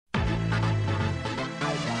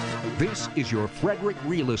This is your Frederick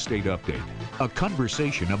Real Estate Update, a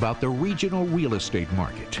conversation about the regional real estate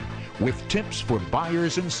market with tips for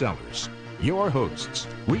buyers and sellers. Your hosts,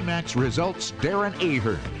 RE/MAX Results Darren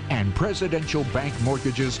Ahern and Presidential Bank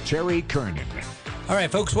Mortgages Terry Kernan. All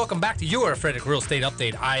right, folks, welcome back to your Frederick Real Estate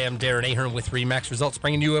Update. I am Darren Ahern with RE/MAX Results,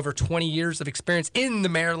 bringing you over 20 years of experience in the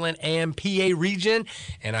Maryland and PA region.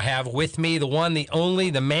 And I have with me the one, the only,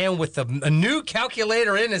 the man with a new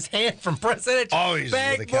calculator in his hand from Presidential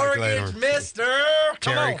Bank Mortgage, Mr.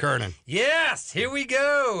 Terry Kernan. Yes, here we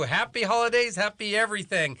go. Happy holidays, happy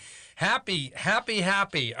everything. Happy.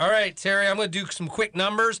 All right, Terry, I'm going to do some quick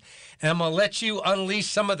numbers, and I'm going to let you unleash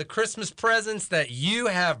some of the Christmas presents that you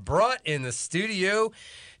have brought in the studio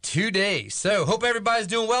today. So, hope everybody's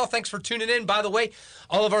doing well. Thanks for tuning in. By the way,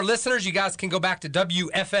 all of our listeners, you guys can go back to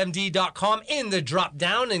WFMD.com in the drop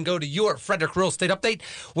down and go to your Frederick Real Estate Update,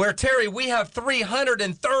 where, Terry, we have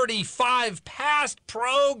 335 past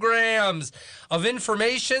programs of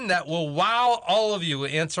information that will wow all of you,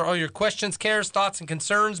 answer all your questions, cares, thoughts, and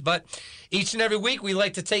concerns. But each and every week, we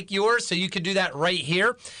like to take yours, so you can do that right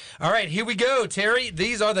here. All right, here we go, Terry.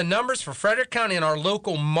 These are the numbers for Frederick County in our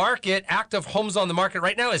local market. Active homes on the market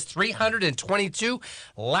right now is 322.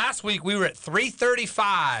 Last week, we were at 335.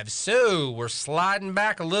 So we're sliding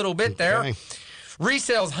back a little bit there. Okay.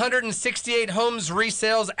 Resales, 168 homes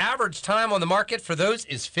resales. Average time on the market for those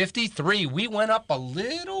is 53. We went up a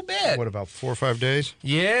little bit. What, about 4 or 5 days?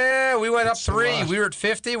 Yeah, we went up That's a 3. lot. We were at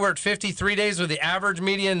 50. We're at 53 days with the average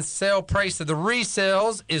median sale price of the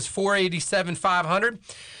resales is $487,500.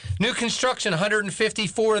 New construction,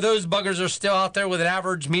 154 of those buggers are still out there with an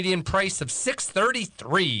average median price of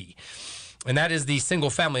 $633. And that is the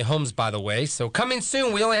single-family homes, by the way. So coming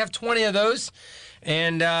soon, we only have 20 of those.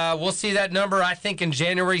 And we'll see that number, I think, in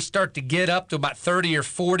January start to get up to about 30 or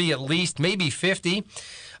 40 at least, maybe 50.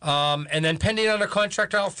 And then pending under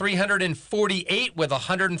contract, 348 with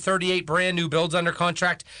 138 brand new builds under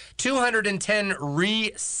contract, 210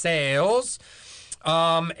 resales.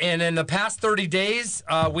 And in the past 30 days,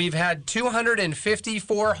 we've had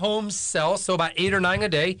 254 homes sell, so about 8 or 9 a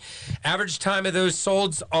day. Average time of those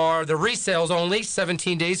solds are the resales only,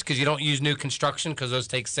 17 days, because you don't use new construction because those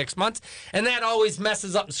take 6 months. And that always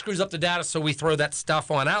messes up and screws up the data, so we throw that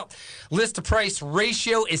stuff on out. List to price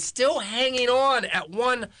ratio is still hanging on at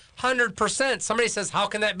 100%. Somebody says, how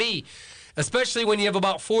can that be? Especially when you have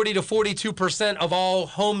about 40 to 42% of all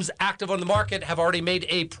homes active on the market have already made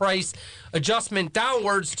a price adjustment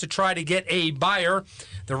downwards to try to get a buyer.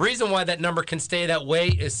 The reason why that number can stay that way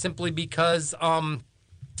is simply because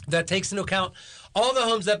that takes into account all the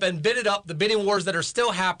homes that have been bidded up, the bidding wars that are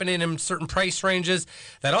still happening in certain price ranges.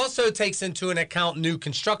 That also takes into an account new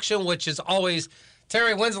construction, which is always,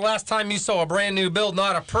 Terry, when's the last time you saw a brand new build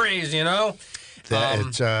not appraised, you know?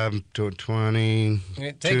 It's 2008.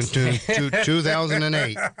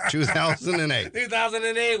 2008.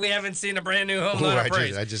 2008. We haven't seen a brand new home lot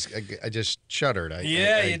appraised. I just shuddered. You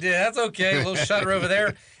did. That's okay. A little shudder over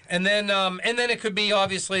there. And then it could be,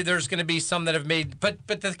 obviously, there's going to be some that have made. But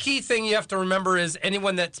the key thing you have to remember is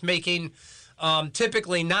anyone that's making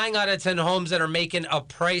typically 9 out of 10 homes that are making a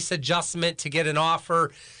price adjustment to get an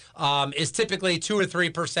offer is typically 2 or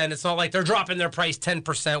 3%. It's not like they're dropping their price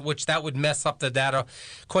 10%, which that would mess up the data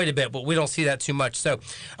quite a bit, but we don't see that too much. So,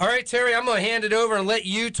 all right, Terry, I'm going to hand it over and let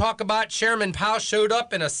you talk about Chairman Powell showed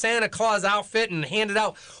up in a Santa Claus outfit and handed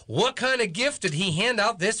out. What kind of gift did he hand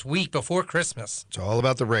out this week before Christmas? It's all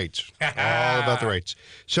about the rates. All about the rates.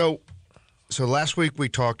 So last week we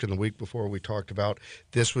talked, and the week before we talked about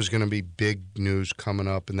this was going to be big news coming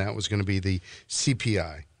up, and that was going to be the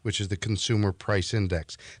CPI, which is the Consumer Price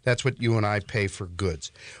Index. That's what you and I pay for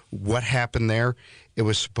goods. What happened there? It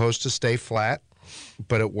was supposed to stay flat,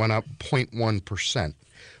 but it went up 0.1%.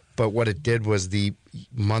 But what it did was the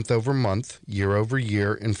month-over-month,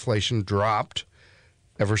 year-over-year inflation dropped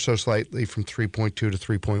ever so slightly from 3.2 to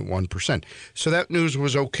 3.1%. So that news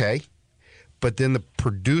was okay. But then the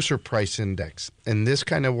Producer Price Index, and this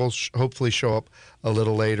kind of will hopefully show up a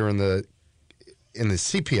little later in the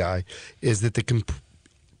CPI, is that the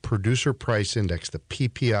Producer Price Index, the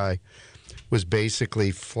PPI, was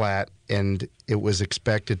basically flat, and it was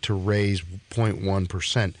expected to raise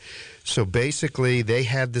 0.1%. So basically, they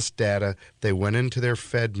had this data. They went into their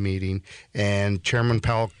Fed meeting, and Chairman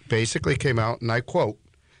Powell basically came out, and I quote,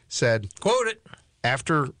 said, Quote it.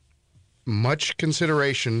 After much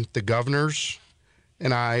consideration, the governors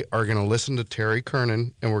and I are going to listen to Terry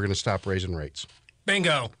Kernan, and we're going to stop raising rates.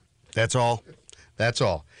 Bingo. That's all. That's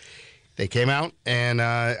all. They came out, and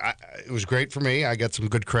it was great for me. I got some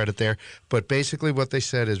good credit there. But basically what they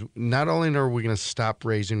said is not only are we going to stop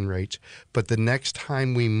raising rates, but the next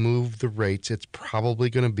time we move the rates, it's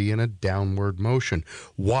probably going to be in a downward motion.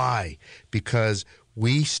 Why? Because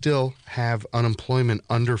we still have unemployment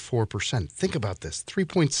under 4%. Think about this,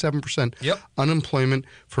 3.7% unemployment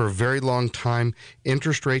for a very long time.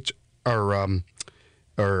 Interest rates are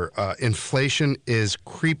inflation is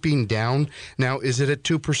creeping down. Now, is it at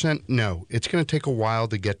 2%? No. It's going to take a while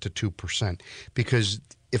to get to 2% because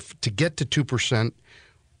to get to 2%,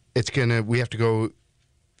 we have to go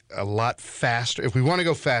a lot faster. If we want to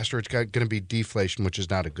go faster, it's going to be deflation, which is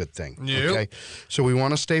not a good thing. Yep. Okay, so we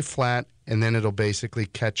want to stay flat, and then it'll basically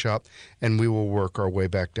catch up, and we will work our way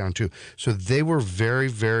back down too. So they were very,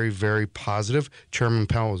 very, very positive. Chairman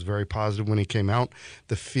Powell was very positive when he came out.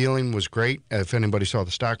 The feeling was great. If anybody saw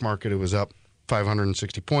the stock market, it was up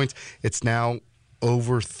 560 points. It's now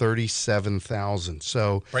over 37,000.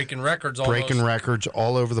 So breaking records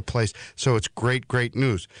all over the place. So it's great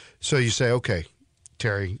news. So you say, okay,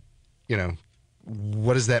 Terry,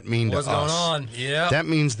 what does that mean to us? What's going on? Yeah. That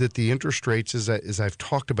means that the interest rates, as I've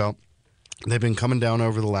talked about, they've been coming down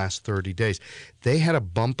over the last 30 days. They had a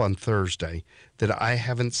bump on Thursday that I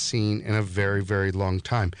haven't seen in a very, very long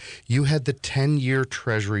time. You had the 10-year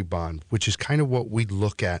Treasury bond, which is kind of what we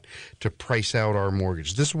look at to price out our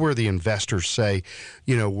mortgage. This is where the investors say,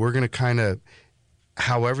 we're going to kind of,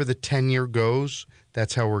 however the 10-year goes,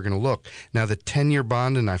 that's how we're going to look. Now, the 10-year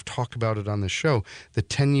bond, and I've talked about it on the show, the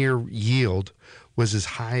 10-year yield was as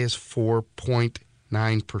high as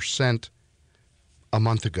 4.9% a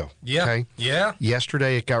month ago. Yeah. Okay? Yeah.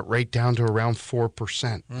 Yesterday, it got right down to around 4%.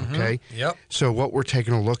 Mm-hmm. Okay? Yep. So what we're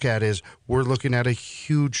taking a look at is we're looking at a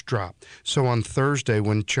huge drop. So on Thursday,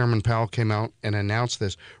 when Chairman Powell came out and announced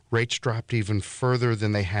this, rates dropped even further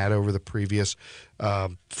than they had over the previous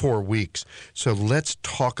 4 weeks. So let's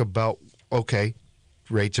talk about, okay,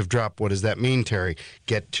 rates have dropped. What does that mean, Terry?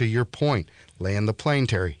 Get to your point. Land the plane,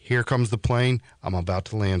 Terry. Here comes the plane. I'm about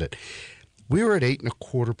to land it. We were at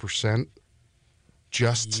 8.25%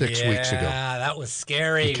 just 6 weeks ago. Yeah, that was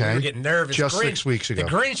scary. Okay. We were getting nervous. Just 6 weeks ago. The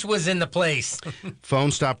Grinch was in the place.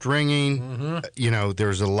 Phone stopped ringing. Mm-hmm.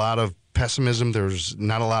 There's a lot of pessimism. There's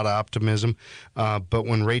not a lot of optimism. But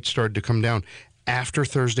when rates started to come down, after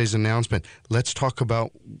Thursday's announcement, let's talk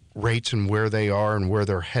about rates and where they are and where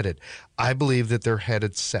they're headed. I believe that they're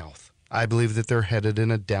headed south. I believe that they're headed in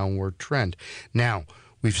a downward trend. Now,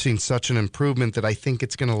 we've seen such an improvement that I think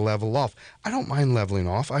it's going to level off. I don't mind leveling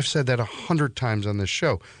off. I've said that 100 times on this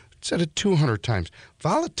show. I've said it 200 times.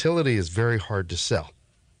 Volatility is very hard to sell.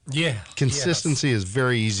 Yeah. Consistency is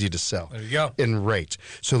very easy to sell. There you go. In rates.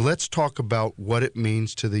 So let's talk about what it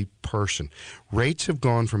means to the person. Rates have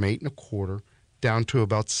gone from 8.25% down to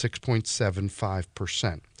about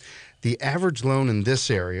 6.75%. The average loan in this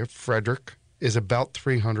area, Frederick, is about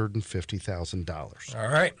 $350,000. All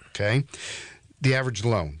right. Okay. The average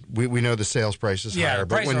loan. We know the sales price is higher,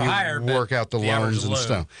 but when you work out the loans and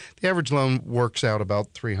stuff, the average loan works out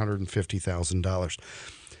about $350,000.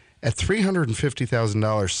 At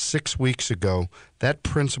 $350,000 6 weeks ago, that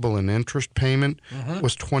principal and interest payment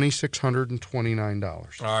was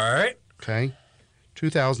 $2,629. All right. Okay.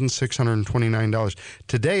 $2,629.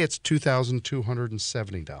 Today it's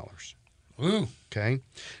 $2,270. Ooh. Okay.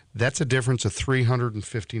 That's a difference of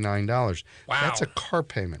 $359. Wow. That's a car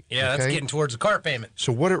payment. Yeah, okay? that's getting towards a car payment.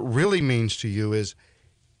 So what it really means to you is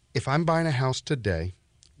if I'm buying a house today,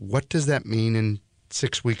 what does that mean in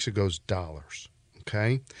 6 weeks ago's dollars?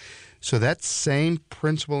 Okay. So that same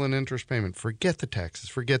principal and interest payment, forget the taxes,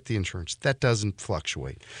 forget the insurance, that doesn't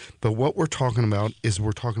fluctuate. But what we're talking about is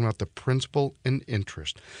we're talking about the principal and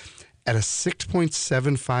interest. At a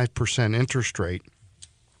 6.75% interest rate,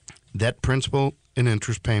 that principal and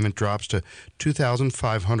interest payment drops to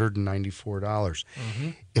 $2,594.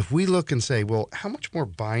 If we look and say, well, how much more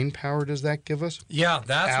buying power does that give us? Yeah,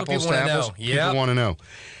 that's Apples what people want to know. People want to know.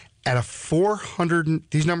 At a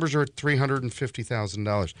these numbers are at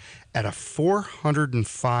 $350,000. At a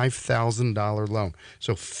 $405,000 loan,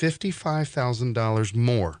 so $55,000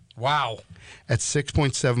 more. Wow. At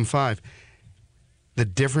 6.75, the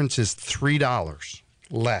difference is $3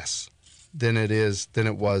 less than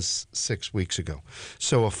it was 6 weeks ago.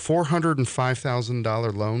 So a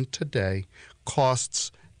 $405,000 loan today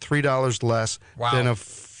costs $3 less than a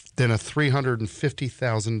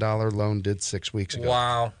 $350,000 loan did 6 weeks ago.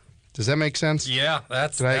 Wow. Does that make sense? Yeah,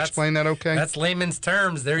 Did I explain that okay? That's layman's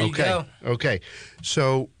terms. There you go. Okay.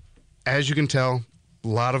 So, as you can tell, a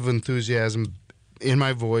lot of enthusiasm in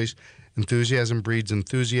my voice. Enthusiasm breeds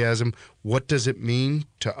enthusiasm. What does it mean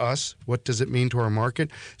to us? What does it mean to our market?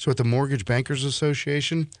 So, at the Mortgage Bankers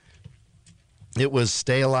Association, It was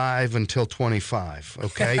stay alive until 25,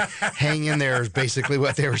 okay? Hang in there is basically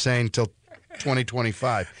what they were saying till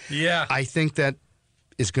 2025. Yeah. I think that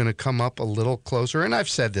is going to come up a little closer, and I've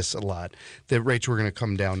said this a lot, that rates were going to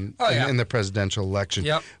come down in the presidential election.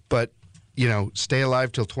 Yep. But, stay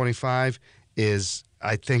alive till 25 is,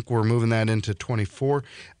 I think we're moving that into 24.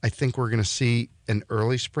 I think we're going to see an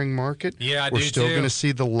early spring market. Yeah, we're still too. going to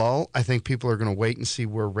see the lull. I think people are going to wait and see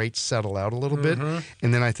where rates settle out a little bit,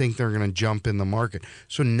 and then I think they're going to jump in the market.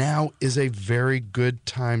 So now is a very good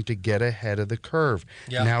time to get ahead of the curve.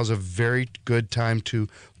 Yeah. Now is a very good time to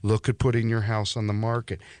look at putting your house on the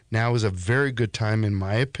market. Now is a very good time, in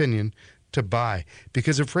my opinion, to buy.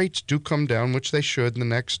 Because if rates do come down, which they should in the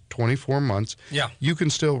next 24 months, you can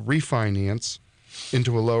still refinance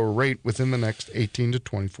into a lower rate within the next 18 to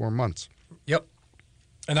 24 months. Yep.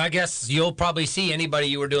 And I guess you'll probably see anybody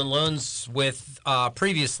you were doing loans with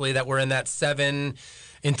previously that were in that 7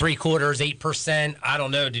 3/4, 8%. I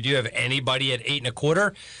don't know. Did you have anybody at 8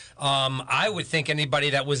 1/4? I would think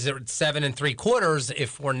anybody that was at 7 3/4,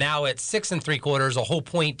 if we're now at 6 3/4, a whole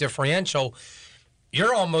point differential,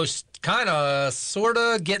 you're almost kind of sort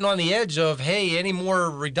of getting on the edge of, hey, any more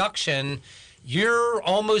reduction, you're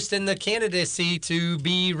almost in the candidacy to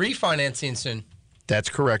be refinancing soon. That's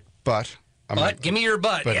correct, but give me your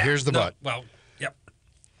but. But here's the but. Well, yep.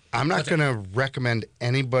 I'm not going to recommend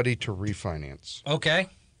anybody to refinance. Okay.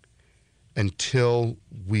 Until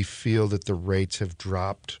we feel that the rates have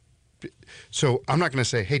dropped. So I'm not going to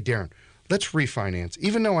say, hey, Darren, let's refinance.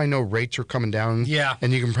 Even though I know rates are coming down,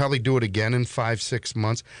 and you can probably do it again in 5-6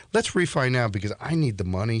 months, let's refi now because I need the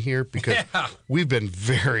money here because we've been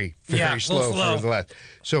very, very slow for the last.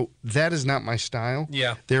 So that is not my style.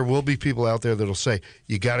 Yeah. There will be people out there that'll say,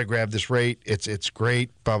 you got to grab this rate. It's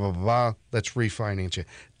great, blah, blah, blah. Let's refinance you.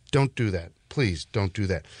 Don't do that. Please don't do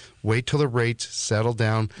that. Wait till the rates settle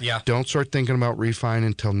down. Yeah. Don't start thinking about refining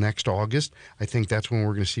until next August. I think that's when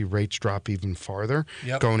we're going to see rates drop even farther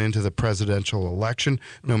going into the presidential election,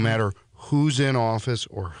 no matter who's in office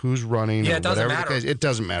or who's running or whatever the case. It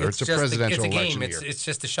doesn't matter. It's a presidential election year. It's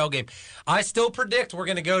just a shell game. I still predict we're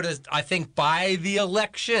going to go to, I think, by the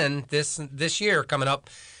election this year coming up,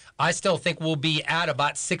 I still think we'll be at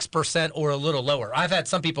about 6% or a little lower. I've had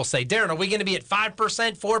some people say, Darren, are we going to be at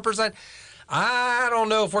 5%, 4%? I don't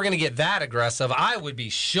know if we're going to get that aggressive. I would be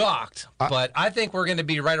shocked, but I think we're going to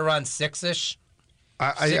be right around 6-ish.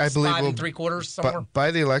 I believe 5 3/4 somewhere.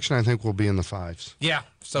 By the election, I think we'll be in the 5s. Yeah.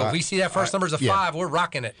 So if we see that first numbers of 5, we're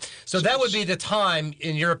rocking it. So that would be the time,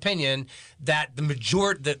 in your opinion, that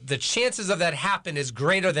the chances of that happen is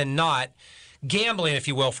greater than not. Gambling, if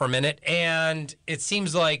you will, for a minute. And it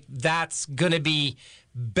seems like that's going to be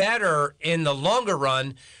better in the longer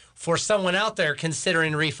run for someone out there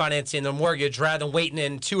considering refinancing their mortgage rather than waiting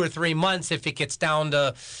in 2 or 3 months if it gets down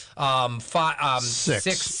to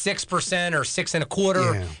 6% or 6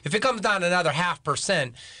 1/4. Yeah. If it comes down to another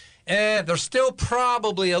 0.5%, there's still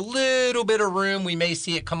probably a little bit of room. We may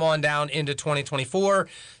see it come on down into 2024.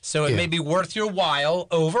 So it may be worth your while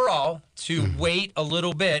overall to wait a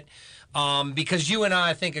little bit. Because you and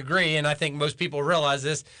I think agree, and I think most people realize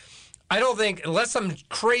this, I don't think, unless something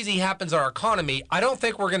crazy happens in our economy, I don't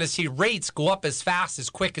think we're going to see rates go up as fast, as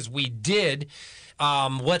quick as we did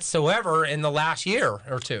whatsoever in the last year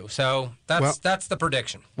or two. So that's the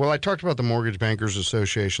prediction. Well, I talked about the Mortgage Bankers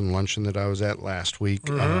Association luncheon that I was at last week.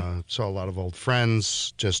 Saw a lot of old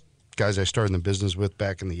friends, just guys I started in the business with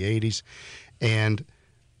back in the 80s. And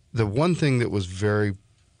the one thing that was very,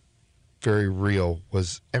 very real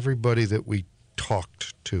was everybody that we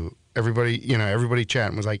talked to, everybody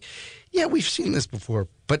chatting was like, yeah, we've seen this before,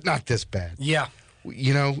 but not this bad. Yeah.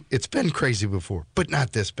 It's been crazy before, but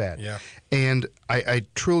not this bad. Yeah. And I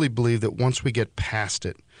truly believe that once we get past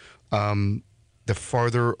it, the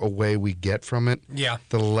farther away we get from it,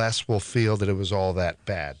 the less we'll feel that it was all that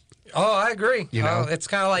bad. Oh, I agree. It's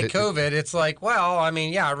kind of like COVID. It's like, well, I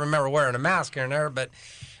mean, I remember wearing a mask here and there, but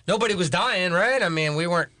nobody was dying, right? I mean, we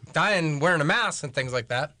weren't dying wearing a mask and things like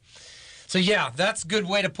that. So, that's a good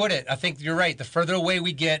way to put it. I think you're right. The further away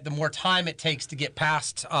we get, the more time it takes to get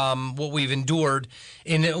past what we've endured.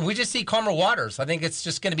 And we just see calmer waters. I think it's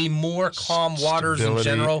just going to be more calm waters in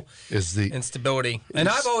general and stability. And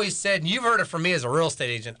I've always said, and you've heard it from me as a real estate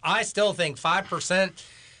agent, I still think 5%,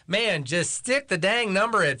 man, just stick the dang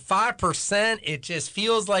number at 5%. It just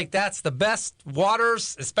feels like that's the best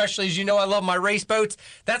waters, especially as you know I love my race boats.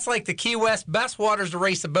 That's like the Key West best waters to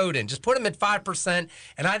race a boat in. Just put them at 5%,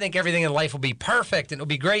 and I think everything in life will be perfect, and it'll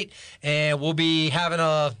be great, and we'll be having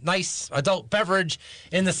a nice adult beverage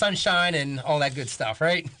in the sunshine and all that good stuff,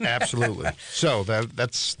 right? Absolutely. So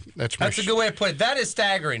that's a good way to put it. That is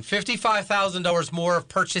staggering. $55,000 more of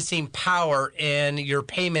purchasing power, and your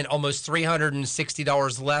payment almost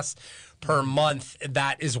 $360 less per month.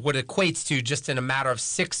 That is what it equates to just in a matter of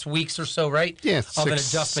 6 weeks or so, right? Yeah, of an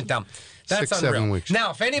adjustment down. That's 6, unreal. 7 weeks.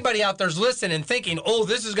 Now, if anybody out there's listening and thinking, oh,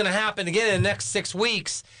 this is going to happen again in the next 6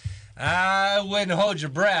 weeks, I wouldn't hold your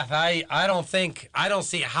breath. I don't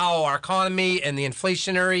see how our economy and the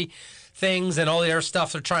inflationary things and all the other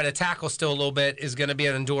stuff they're trying to tackle still a little bit is going to be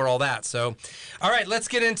able to endure all that. So, all right, let's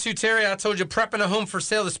get into, Terry, I told you, prepping a home for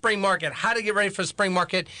sale, the spring market, how to get ready for the spring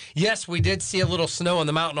market. Yes, we did see a little snow on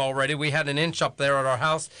the mountain already. We had an inch up there at our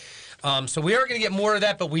house. So we are going to get more of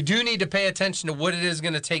that, but we do need to pay attention to what it is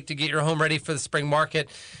going to take to get your home ready for the spring market,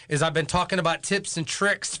 as I've been talking about tips and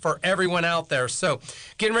tricks for everyone out there. So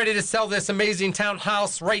getting ready to sell this amazing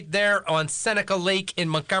townhouse right there on Seneca Lake in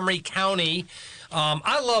Montgomery County.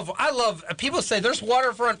 I love, people say there's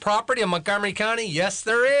waterfront property in Montgomery County. Yes,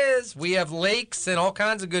 there is. We have lakes and all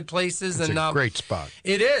kinds of good places. It's a great spot.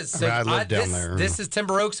 It is. So I live down there. This is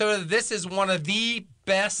Timber Oaks over there. This is one of the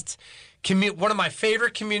best, one of my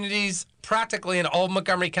favorite communities practically in all of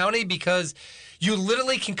Montgomery County, because you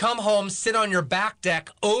literally can come home, sit on your back deck,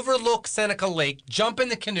 overlook Seneca Lake, jump in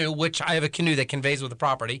the canoe, which I have a canoe that conveys with the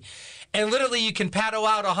property, and literally you can paddle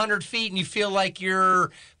out 100 feet and you feel like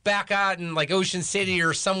you're back out in like Ocean City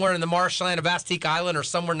or somewhere in the marshland of Aztec Island or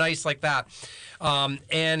somewhere nice like that.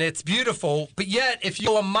 And it's beautiful. But yet, if you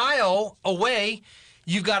go a mile away,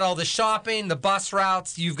 you've got all the shopping, the bus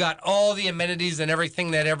routes, you've got all the amenities and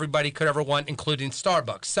everything that everybody could ever want, including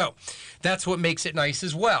Starbucks. So that's what makes it nice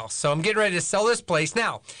as well. So I'm getting ready to sell this place.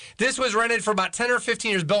 Now, this was rented for about 10 or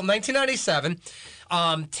 15 years, built in 1997.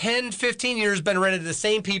 10, 15 years been rented to the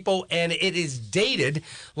same people, and it is dated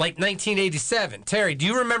like 1987. Terry, do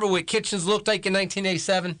you remember what kitchens looked like in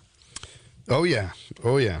 1987? Oh, yeah.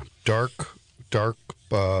 Dark,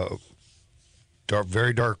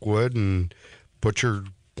 very dark wood and butcher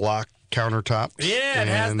block countertops. Yeah, it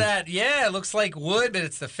has that. Yeah, it looks like wood, but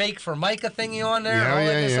it's the fake Formica thingy on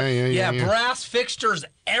there. Yeah. Brass fixtures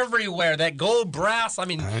everywhere. That gold brass, I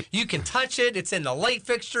mean, you can touch it. It's in the light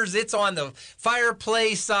fixtures. It's on the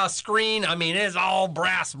fireplace screen. I mean, it is all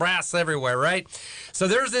brass everywhere, right? So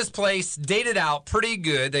there's this place, dated out, pretty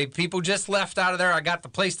good. People just left out of there. I got the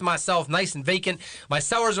place to myself, nice and vacant. My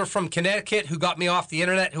sellers are from Connecticut, who got me off the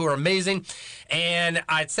internet, who are amazing. And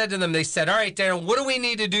I said to them, they said, all right, Darren, what do we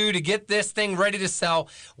need to do to get this thing ready to sell?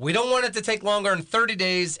 We don't want it to take longer than 30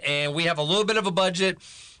 days, and we have a little bit of a budget,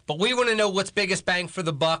 but we want to know what's biggest bang for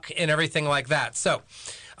the buck and everything like that. So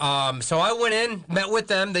I went in, met with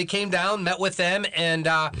them. They came down, met with them, and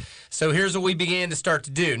so here's what we began to start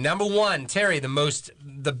to do. Number one, Terry,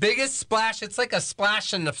 the biggest splash, it's like a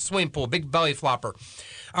splash in the swimming pool, big belly flopper.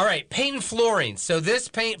 All right, paint and flooring. So this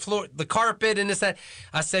paint, floor, the carpet and this, that,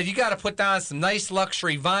 I said, you got to put down some nice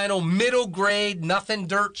luxury vinyl, middle grade, nothing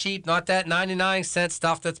dirt cheap, not that 99-cent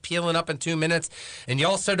stuff that's peeling up in 2 minutes. And you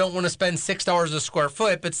also don't want to spend $6 a square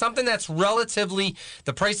foot, but something that's relatively,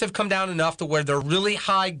 the price have come down enough to where they're really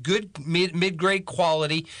high, good mid-grade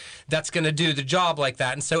quality that's going to do the job like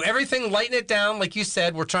that. And so everything, lighten it down, like you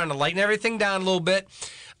said, we're trying to lighten everything down a little bit.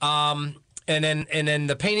 And then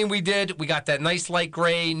the painting we did, we got that nice light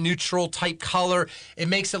gray, neutral type color. It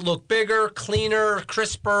makes it look bigger, cleaner,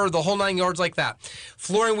 crisper, the whole 9 yards like that.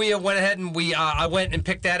 Flooring, we went ahead and I went and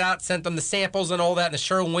picked that out, sent them the samples and all that, and the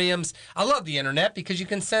Sherwin-Williams. I love the internet because you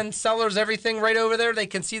can send sellers everything right over there. They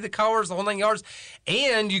can see the colors, the whole 9 yards.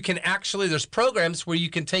 And you can actually, there's programs where you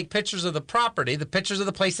can take pictures of the property, the pictures of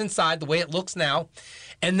the place inside, the way it looks now.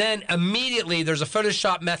 And then immediately there's a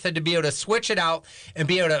Photoshop method to be able to switch it out and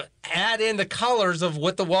be able to add in the colors of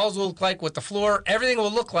what the walls will look like, what the floor, everything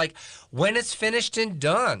will look like when it's finished and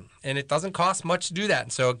done. And it doesn't cost much to do that.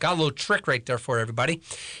 And so it got a little trick right there for everybody.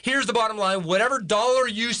 Here's the bottom line. Whatever dollar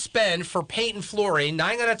you spend for paint and flooring,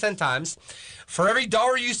 9 out of 10 times, for every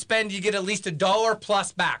dollar you spend, you get at least $1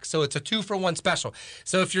 plus back. So it's a 2-for-1 special.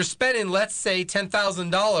 So if you're spending, let's say,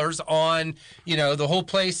 $10,000 on, the whole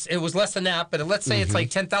place, it was less than that, but let's say it's like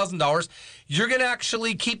 $10,000, you're going to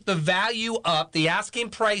actually keep the value up, the asking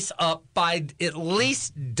price up by at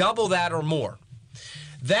least double that or more.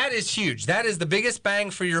 That is huge. That is the biggest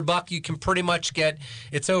bang for your buck you can pretty much get.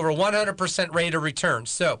 It's over 100% rate of return.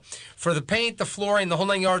 So for the paint, the flooring, the whole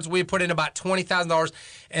 9 yards, we put in about $20,000,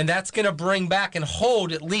 and that's going to bring back and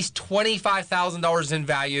hold at least $25,000 in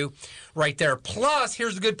value right there. Plus,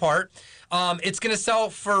 here's the good part. It's going to sell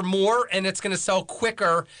for more, and it's going to sell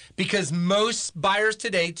quicker because most buyers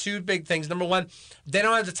today, two big things. Number one, they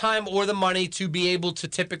don't have the time or the money to be able to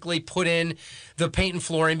typically put in the paint and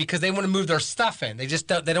flooring because they want to move their stuff in. They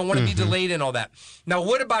don't want to be delayed and all that. Now,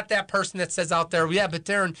 what about that person that says out there, yeah, but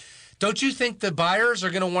Darren, don't you think the buyers are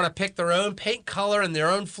going to want to pick their own paint color and their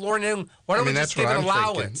own flooring? And why don't we just give it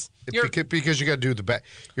allowance? Because you got to do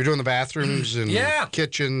you're doing the bathrooms and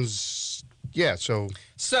kitchens. Yeah,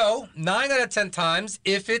 so 9 out of 10 times,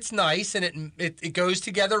 if it's nice and it goes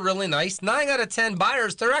together really nice, 9 out of 10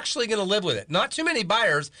 buyers, they're actually going to live with it. Not too many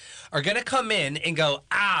buyers are going to come in and go,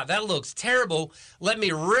 that looks terrible. Let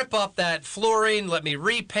me rip up that flooring. Let me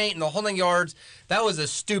repaint in the whole 9 yards. That was a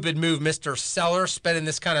stupid move, Mr. Seller, spending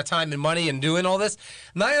this kind of time and money and doing all this.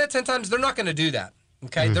 9 out of 10 times, they're not going to do that.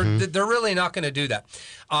 Okay, they're really not going to do that.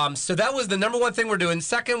 So that was the number one thing we're doing.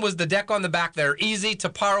 Second was the deck on the back there. Easy to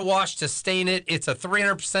power wash, to stain it. It's a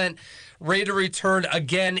 300% rate of return.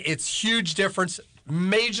 Again, it's huge difference.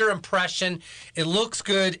 Major impression. It looks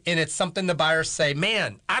good, and it's something the buyers say,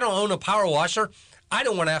 man, I don't own a power washer. I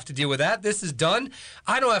don't want to have to deal with that. This is done.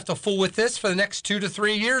 I don't have to fool with this for the next 2 to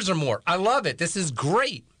 3 years or more. I love it. This is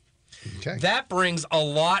great. Okay. That brings a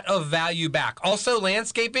lot of value back. Also,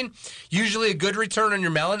 landscaping, usually a good return on your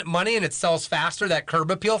money, and it sells faster, that curb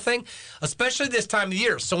appeal thing, especially this time of the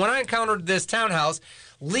year. So when I encountered this townhouse,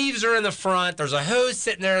 leaves are in the front, there's a hose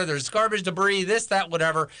sitting there, there's garbage debris, this, that,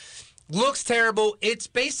 whatever. Looks terrible. It's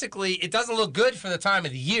basically, it doesn't look good for the time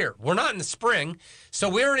of the year. We're not in the spring, so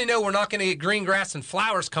we already know we're not going to get green grass and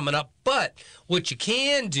flowers coming up. But what you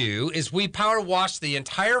can do is we power wash the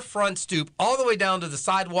entire front stoop all the way down to the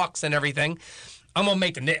sidewalks and everything. I'm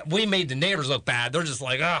going to we made the neighbors look bad. They're just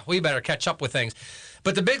like, we better catch up with things.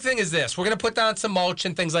 But the big thing is this. We're going to put down some mulch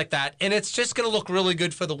and things like that, and it's just going to look really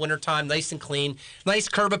good for the wintertime, nice and clean, nice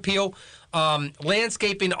curb appeal.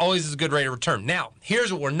 Landscaping always is a good rate of return. Now,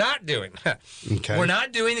 here's what we're not doing. Okay. We're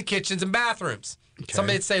not doing the kitchens and bathrooms. Okay.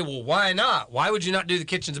 Somebody would say, well, why not? Why would you not do the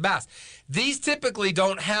kitchens and baths? These typically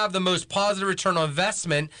don't have the most positive return on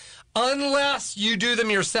investment unless you do them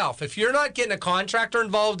yourself. If you're not getting a contractor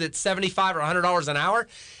involved at $75 or $100 an hour,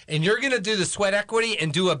 and you're going to do the sweat equity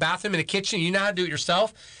and do a bathroom and a kitchen, you know how to do it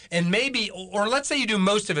yourself, and maybe, or let's say you do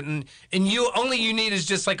most of it, and you need is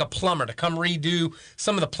just like a plumber to come redo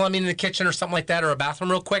some of the plumbing in the kitchen or something like that, or a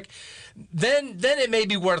bathroom real quick, then it may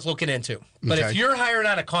be worth looking into. But if you're hiring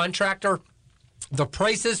out a contractor, the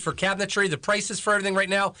prices for cabinetry, the prices for everything right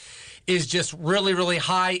now is just really, really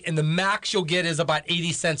high, and the max you'll get is about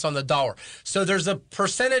 80 cents on the dollar. So there's a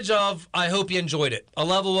percentage of, I hope you enjoyed it, a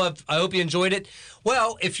level of, I hope you enjoyed it.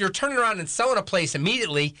 Well, if you're turning around and selling a place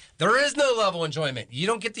immediately, there is no level of enjoyment. You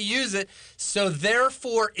don't get to use it, so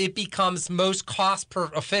therefore it becomes most cost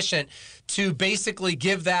efficient to basically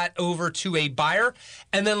give that over to a buyer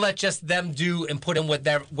and then let just them do and put in what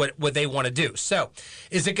they want to do. So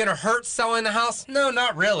is it going to hurt selling the house? No,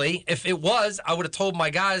 not really. If it was, I would have told my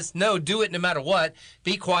guys, no, do it no matter what.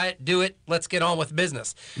 Be quiet, do it. Let's get on with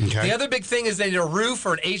business. Okay. The other big thing is that a roof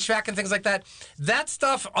or an HVAC and things like that, that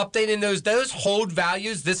stuff, updating those hold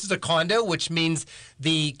values. This is a condo, which means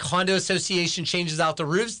the condo association changes out the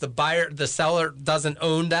roofs. The seller doesn't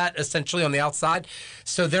own that essentially on the outside.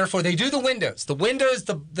 So therefore they do the windows. The windows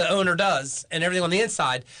the owner does and everything on the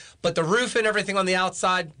inside, but the roof and everything on the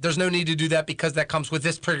outside, there's no need to do that because that comes with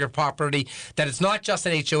this particular property, that it's not just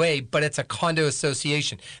an HOA, but it's a condo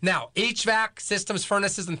association. Now, HVAC systems,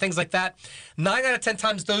 furnaces, and things like that, 9 out of 10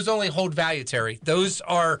 times those only hold value, Terry. They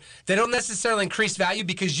don't necessarily increase value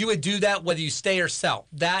because you would do that whether you stay or sell.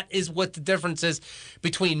 That is what the difference is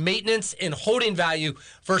between maintenance and holding value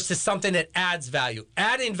versus something that adds value.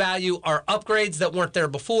 Adding value are upgrades that weren't there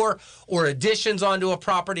before or additions onto a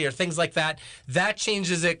property or things like that. That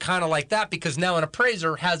changes it kind of like that because now an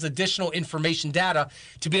appraiser has additional information data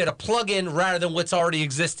to be able to plug in rather than what's already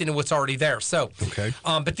existing and what's already there. So,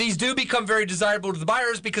 but these do become very desirable to the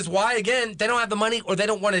buyers because why? Again, they don't have the money or they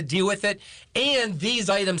don't want to deal with it. And these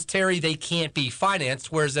items, Terry, they can't be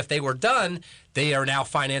financed, whereas if they were done, they are now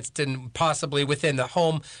financed and possibly within the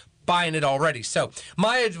home buying it already. So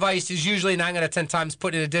my advice is usually 9 out of 10 times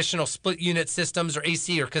put in additional split unit systems or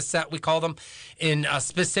AC or cassette, we call them, in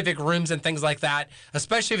specific rooms and things like that,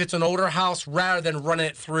 especially if it's an older house, rather than running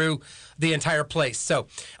it through the entire place. So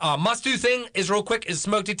must-do thing is real quick is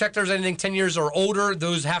smoke detectors, anything 10 years or older,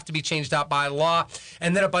 those have to be changed out by law.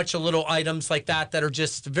 And then a bunch of little items like that are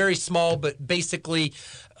just very small, but basically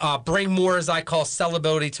bring more, as I call,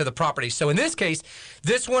 sellability to the property. So in this case,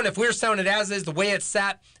 this one, if we're selling it as is, the way it's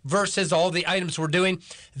sat versus all the items we're doing,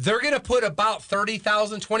 they're going to put about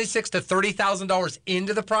 $26,000 to $30,000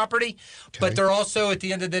 into the property. Okay. But they're also, at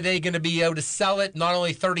the end of the day, going to be able to sell it not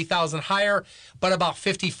only $30,000 higher, but about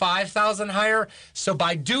 $55,000 higher. So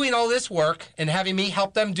by doing all this work and having me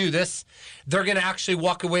help them do this, they're going to actually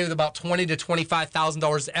walk away with about $20,000 to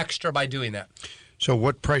 $25,000 extra by doing that. So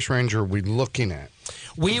what price range are we looking at?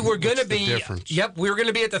 We were going to be, we were going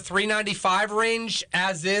to be at the $395 range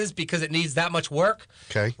as is because it needs that much work.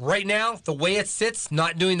 Okay. Right now, the way it sits,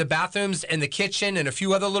 not doing the bathrooms and the kitchen and a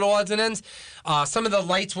few other little odds and ends, some of the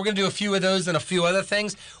lights, we're going to do a few of those and a few other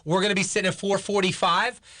things. We're going to be sitting at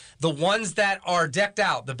 $445. The ones that are decked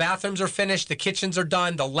out, the bathrooms are finished, the kitchens are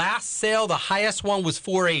done. The last sale, the highest one was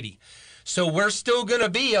 $480. So we're still going to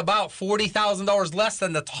be about $40,000 less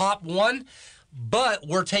than the top one. But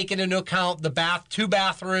we're taking into account the 2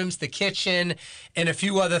 bathrooms, the kitchen, and a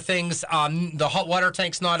few other things. The hot water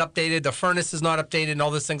tank's not updated, the furnace is not updated, and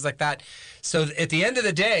all those things like that. So at the end of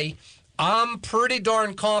the day, I'm pretty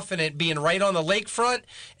darn confident being right on the lakefront,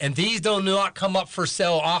 and these do not come up for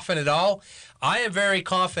sale often at all. I am very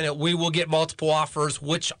confident we will get multiple offers,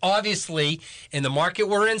 which obviously in the market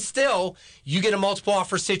we're in still, you get a multiple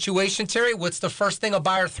offer situation, Terry, what's the first thing a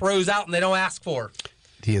buyer throws out and they don't ask for?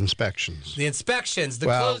 The inspections. The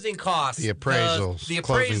closing costs. The appraisals. The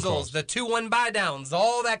appraisals, the 2-1 buy downs,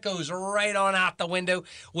 all that goes right on out the window,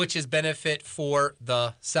 which is benefit for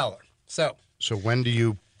the seller. So when do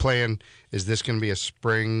you plan? Is this going to be a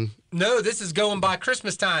spring? No, this is going by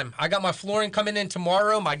Christmas time. I got my flooring coming in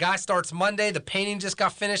tomorrow. My guy starts Monday. The painting just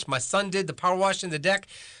got finished. My son did the power wash in the deck.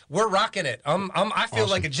 We're rocking it. I feel awesome.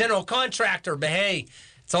 Like a general contractor, but hey,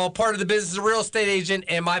 it's all part of the business of a real estate agent,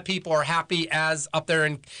 and my people are happy as up there.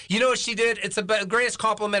 And you know what she did? It's the greatest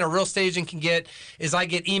compliment a real estate agent can get is I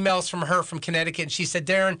get emails from her from Connecticut, and she said,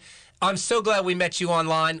 Darren, I'm so glad we met you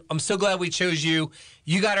online. I'm so glad we chose you.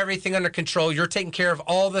 You got everything under control. You're taking care of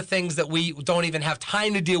all the things that we don't even have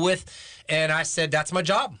time to deal with. And I said, that's my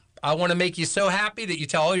job. I want to make you so happy that you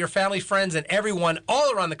tell all your family, friends, and everyone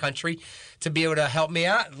all around the country to be able to help me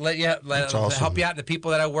out, awesome. help you out, and the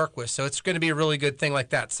people that I work with. So it's going to be a really good thing like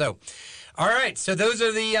that. So, all right. So those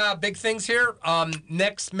are the big things here.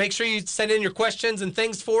 Next, make sure you send in your questions and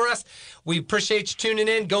things for us. We appreciate you tuning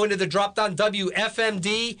in. Go into the drop-down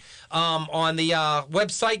WFMD on the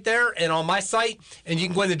website there and on my site. And you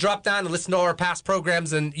can go in the drop-down and listen to all our past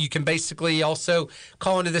programs. And you can basically also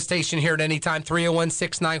call into the station here at any time,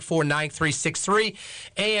 301-694-9363.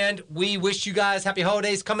 And we wish you guys happy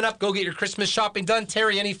holidays coming up. Go get your Christmas shopping done.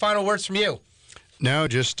 Terry, any final words from you? No,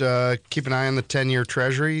 just keep an eye on the 10-year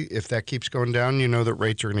Treasury. If that keeps going down, you know that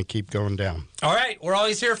rates are going to keep going down. All right. We're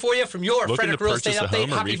always here for you from your Frederick Real Estate Update.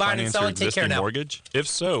 Happy buying and selling. Take care now. Mortgage? If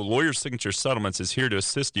so, Lawyer Signature Settlements is here to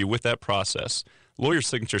assist you with that process. Lawyer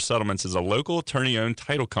Signature Settlements is a local attorney-owned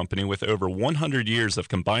title company with over 100 years of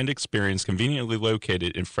combined experience conveniently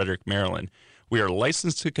located in Frederick, Maryland. We are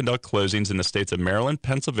licensed to conduct closings in the states of Maryland,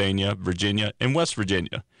 Pennsylvania, Virginia, and West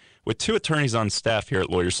Virginia. With 2 attorneys on staff here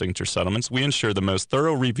at Lawyer Signature Settlements, we ensure the most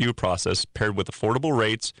thorough review process paired with affordable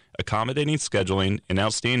rates, accommodating scheduling, and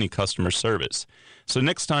outstanding customer service. So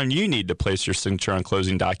next time you need to place your signature on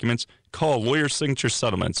closing documents, call Lawyer Signature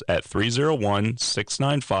Settlements at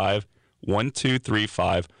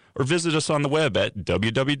 301-695-1235 or visit us on the web at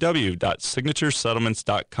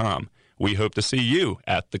www.signaturesettlements.com. We hope to see you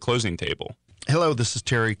at the closing table. Hello, this is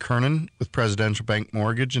Terry Kernan with Presidential Bank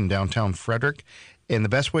Mortgage in downtown Frederick. And the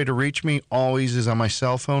best way to reach me always is on my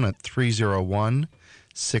cell phone at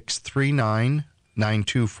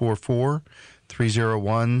 301-639-9244,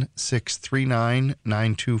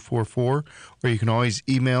 301-639-9244, or you can always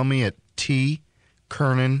email me at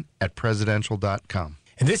tkernan@presidential.com.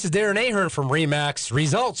 And this is Darren Ahern from RE/MAX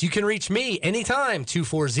Results. You can reach me anytime,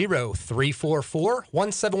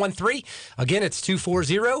 240-344-1713. Again, it's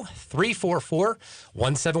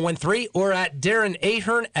 240-344-1713 or at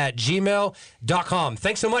darrenahern@gmail.com.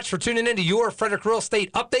 Thanks so much for tuning in to your Frederick Real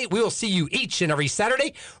Estate Update. We will see you each and every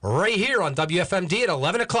Saturday right here on WFMD at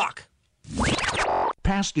 11 o'clock.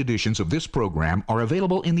 Past editions of this program are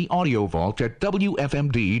available in the audio vault at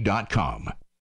WFMD.com.